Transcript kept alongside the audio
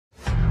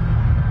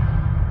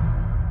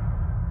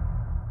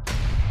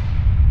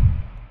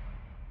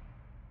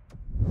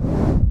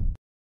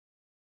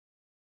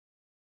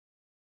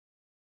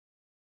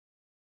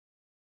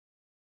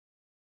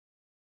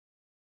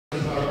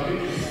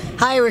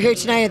Hi, we're here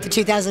tonight at the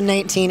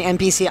 2019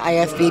 NPC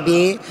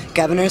IFBB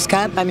Governor's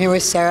Cup. I'm here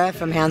with Sarah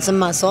from Handsome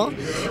Muscle,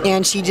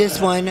 and she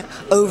just won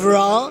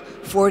overall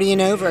 40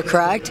 and over,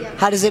 correct?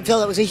 How does it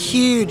feel? It was a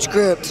huge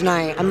group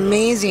tonight.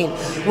 Amazing.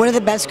 One of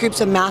the best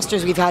groups of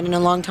masters we've had in a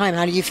long time.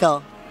 How do you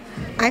feel?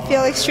 I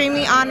feel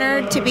extremely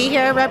honored to be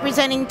here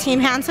representing Team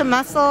Handsome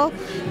Muscle.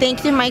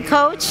 Thank you to my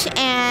coach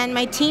and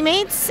my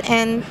teammates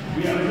and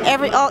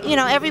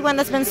everyone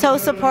that's been so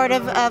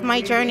supportive of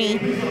my journey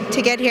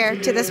to get here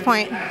to this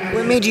point.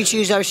 What made you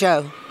choose our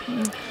show?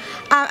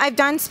 I've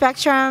done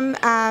Spectrum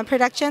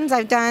Productions.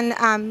 I've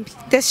done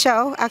this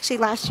show actually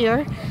last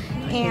year,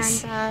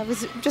 and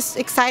was just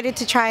excited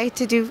to try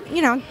to do,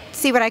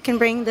 see what I can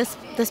bring this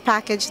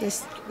package.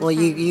 Well,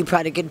 you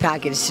brought a good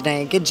package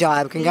tonight. Good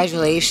job.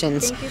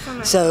 Congratulations. Thank you so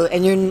much. So,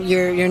 and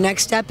your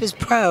next step is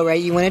pro, right?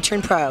 You want to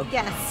turn pro?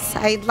 Yes,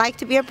 I'd like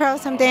to be a pro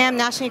someday. I'm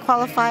nationally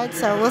qualified,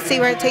 so we'll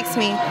see where it takes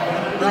me.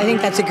 Well, I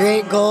think that's a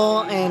great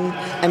goal, and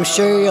I'm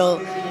sure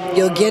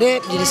you'll get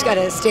it. You just got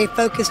to stay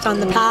focused on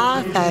the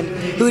path. And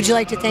who would you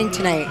like to thank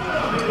tonight?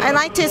 I'd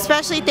like to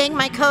especially thank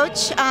my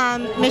coach,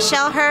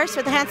 Michelle Hurst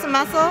with the Handsome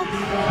Muscle,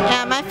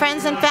 and my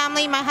friends and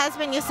family, my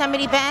husband,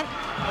 Yosemite Bent,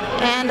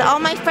 and all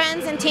my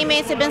friends and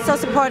teammates have been so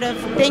supportive.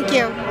 Thank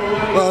you.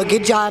 Well,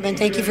 good job, and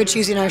thank you for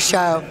choosing our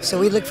show. So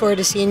we look forward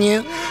to seeing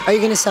you. Are you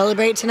going to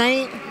celebrate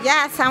tonight?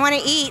 Yes, I want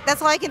to eat.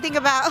 That's all I can think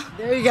about.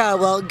 There you go.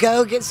 Well,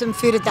 go get some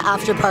food at the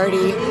after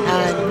party,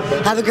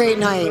 and have a great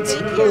night.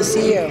 We'll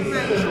see you.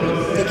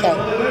 Take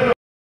care.